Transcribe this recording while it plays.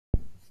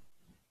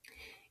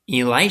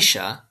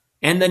Elisha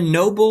and the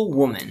noble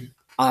woman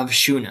of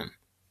Shunem.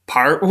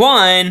 Part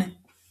 1.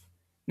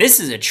 This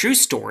is a true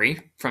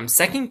story from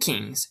 2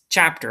 Kings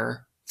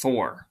chapter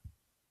 4.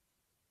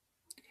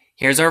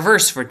 Here's our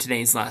verse for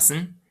today's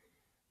lesson.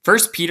 1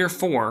 Peter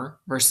 4,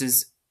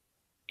 verses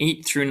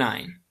 8 through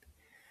 9.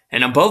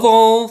 And above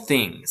all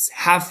things,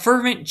 have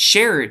fervent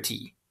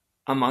charity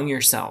among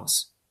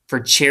yourselves,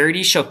 for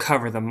charity shall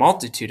cover the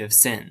multitude of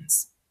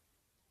sins.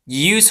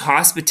 Use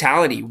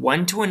hospitality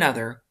one to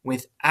another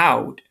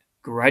without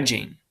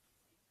grudging.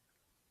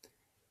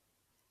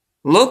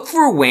 Look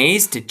for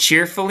ways to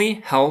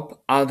cheerfully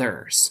help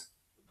others.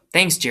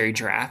 Thanks, Jerry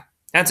Giraffe.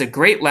 That's a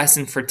great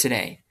lesson for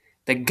today.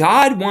 That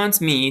God wants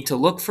me to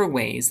look for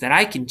ways that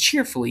I can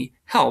cheerfully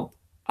help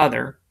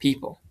other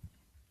people.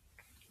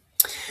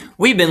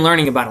 We've been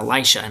learning about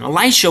Elisha, and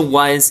Elisha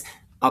was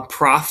a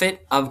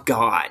prophet of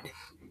God.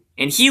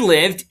 And he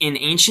lived in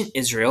ancient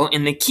Israel,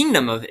 in the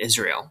kingdom of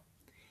Israel.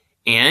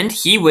 And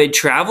he would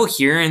travel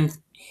here and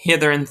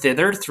hither and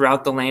thither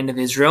throughout the land of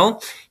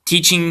Israel,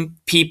 teaching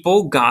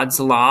people God's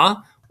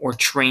law or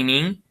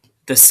training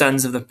the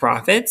sons of the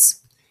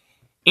prophets.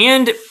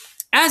 And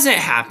as it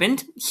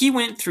happened, he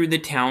went through the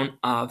town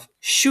of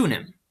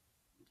Shunem.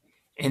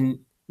 And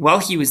while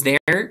he was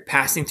there,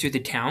 passing through the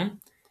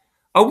town,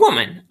 a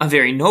woman, a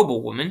very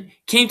noble woman,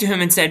 came to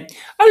him and said,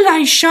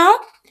 Elisha,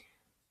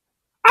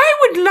 I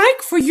would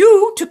like for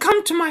you to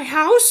come to my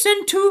house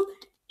and to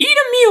eat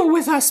a meal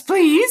with us,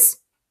 please.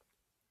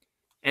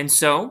 And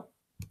so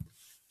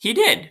he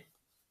did.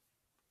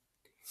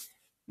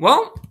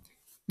 Well,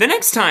 the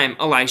next time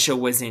Elisha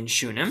was in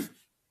Shunem,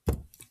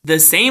 the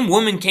same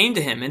woman came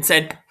to him and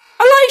said,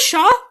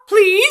 Elisha,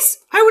 please,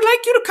 I would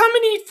like you to come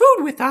and eat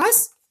food with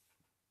us.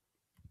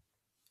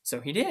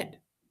 So he did.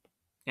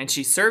 And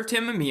she served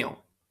him a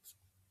meal.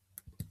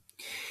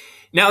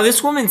 Now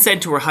this woman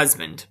said to her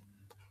husband,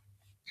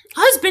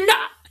 Husband,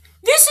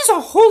 this is a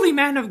holy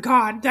man of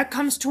God that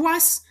comes to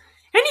us,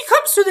 and he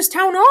comes to this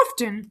town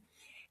often.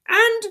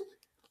 And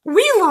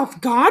we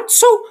love God,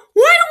 so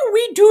why don't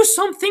we do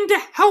something to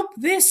help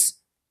this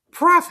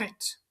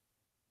prophet?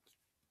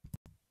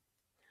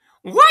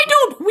 Why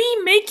don't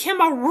we make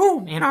him a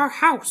room in our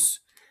house?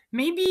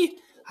 Maybe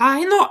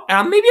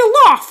maybe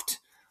a loft,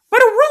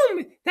 but a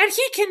room that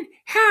he can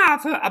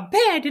have a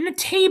bed and a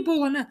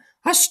table and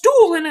a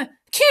stool and a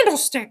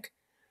candlestick,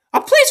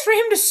 a place for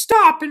him to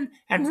stop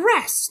and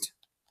rest.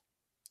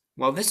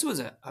 Well, this was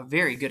a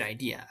very good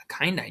idea, a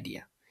kind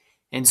idea.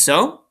 And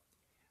so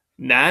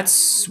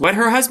that's what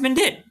her husband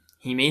did.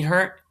 He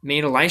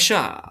made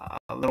Elisha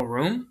a little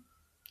room.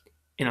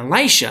 And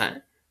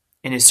Elisha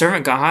and his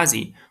servant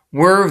Gehazi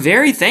were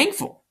very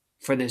thankful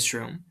for this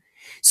room.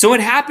 So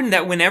it happened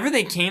that whenever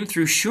they came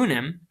through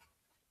Shunem,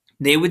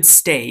 they would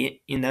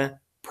stay in the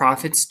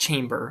prophet's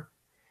chamber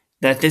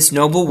that this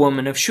noble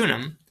woman of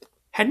Shunem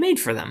had made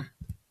for them.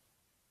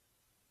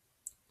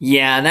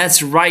 Yeah,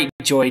 that's right,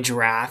 Joy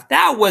Giraffe.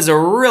 That was a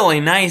really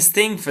nice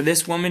thing for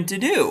this woman to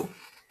do.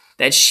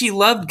 That she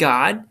loved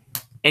God,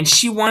 and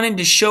she wanted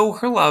to show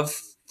her love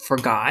for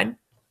God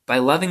by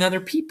loving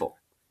other people.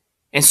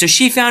 And so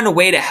she found a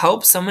way to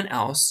help someone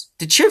else,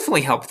 to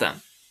cheerfully help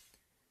them.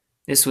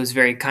 This was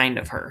very kind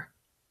of her.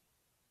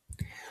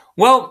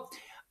 Well,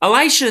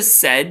 Elisha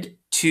said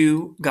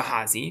to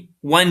Gehazi,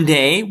 one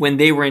day when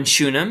they were in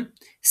Shunem,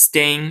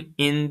 staying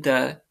in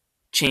the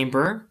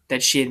chamber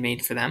that she had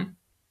made for them,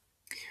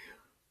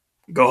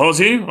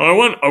 Gehazi, I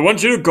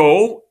want you to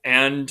go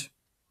and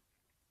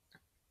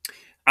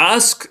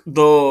ask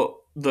the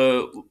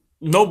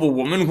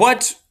noblewoman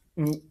what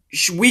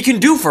we can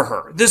do for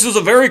her. This is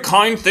a very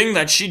kind thing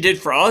that she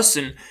did for us,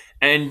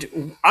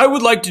 and I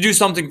would like to do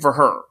something for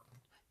her.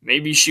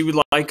 Maybe she would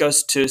like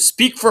us to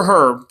speak for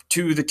her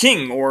to the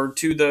king or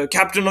to the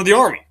captain of the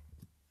army.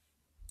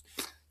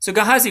 So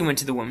Gehazi went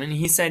to the woman and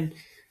he said,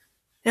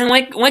 "And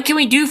what can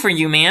we do for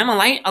you, ma'am?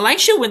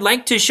 Elisha would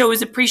like to show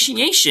his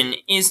appreciation.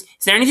 Is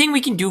there anything we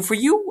can do for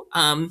you?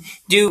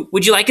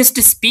 Would you like us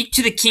to speak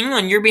to the king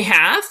on your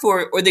behalf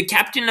or the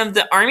captain of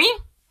the army?"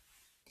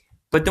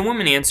 But the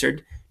woman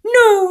answered,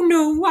 No,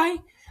 I'm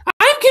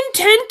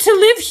content to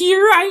live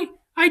here.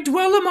 I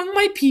dwell among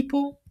my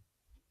people.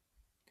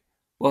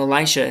 Well,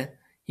 Elisha,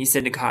 he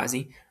said to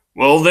Gehazi,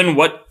 "Well, then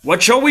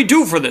what shall we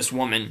do for this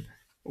woman?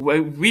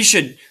 We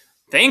should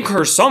thank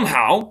her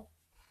somehow."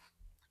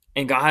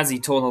 And Gehazi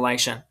told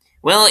Elisha,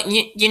 "Well,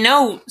 you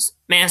know,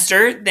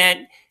 master,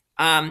 that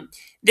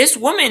this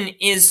woman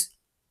is,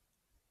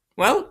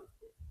 well,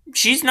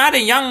 she's not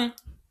a young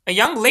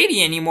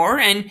lady anymore,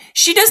 and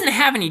she doesn't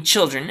have any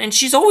children, and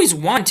she's always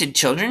wanted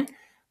children,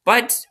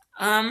 but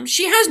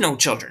she has no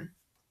children."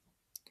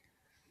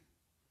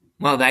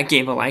 Well, that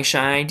gave Elisha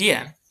an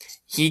idea.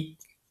 He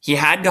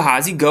had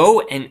Gehazi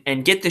go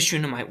and get the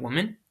Shunammite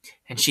woman,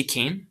 and she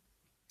came.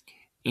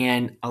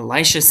 And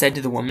Elisha said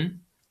to the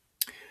woman,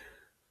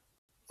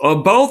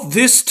 "About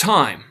this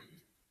time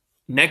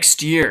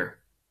next year,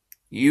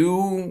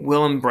 you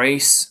will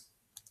embrace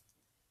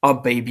a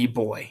baby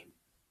boy."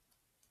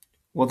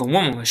 Well, the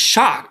woman was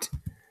shocked,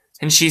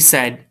 and she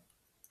said,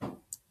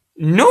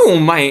 No,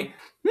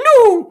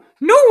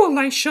 No,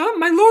 Elisha,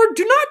 my lord,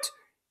 do not.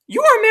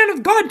 You are a man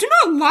of God. Do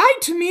not lie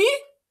to me.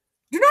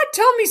 Do not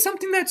tell me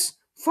something that's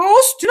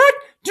false. Do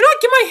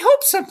not get my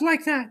hopes up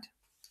like that.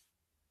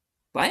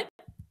 But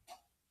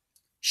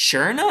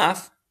sure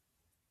enough,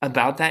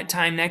 about that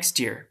time next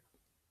year,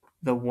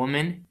 the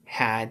woman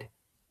had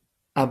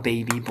a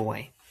baby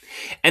boy.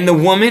 And the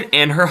woman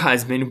and her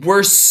husband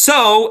were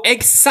so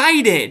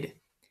excited.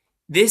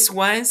 This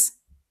was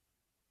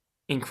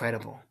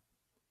incredible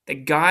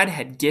that God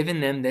had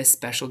given them this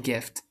special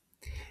gift.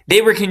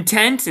 They were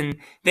content and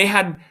they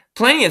had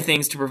plenty of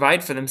things to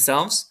provide for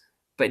themselves,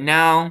 but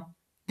now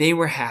they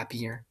were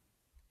happier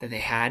that they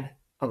had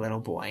a little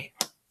boy.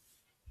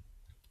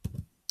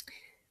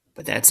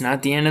 But that's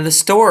not the end of the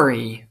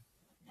story.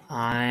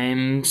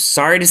 I'm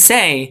sorry to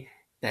say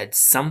that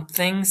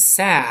something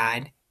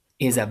sad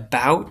is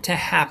about to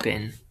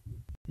happen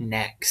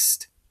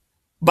next.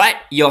 But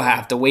you'll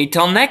have to wait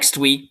till next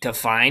week to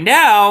find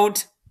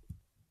out.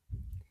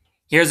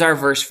 Here's our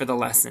verse for the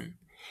lesson.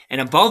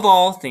 And above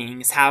all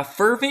things, have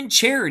fervent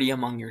charity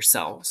among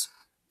yourselves,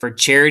 for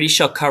charity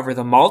shall cover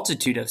the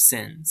multitude of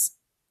sins.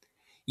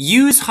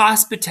 Use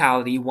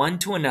hospitality one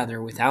to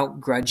another without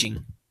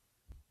grudging.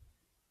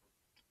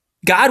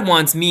 God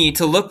wants me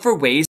to look for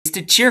ways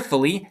to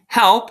cheerfully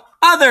help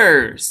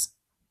others.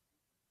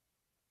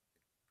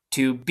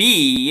 To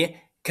be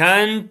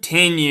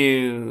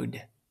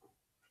continued.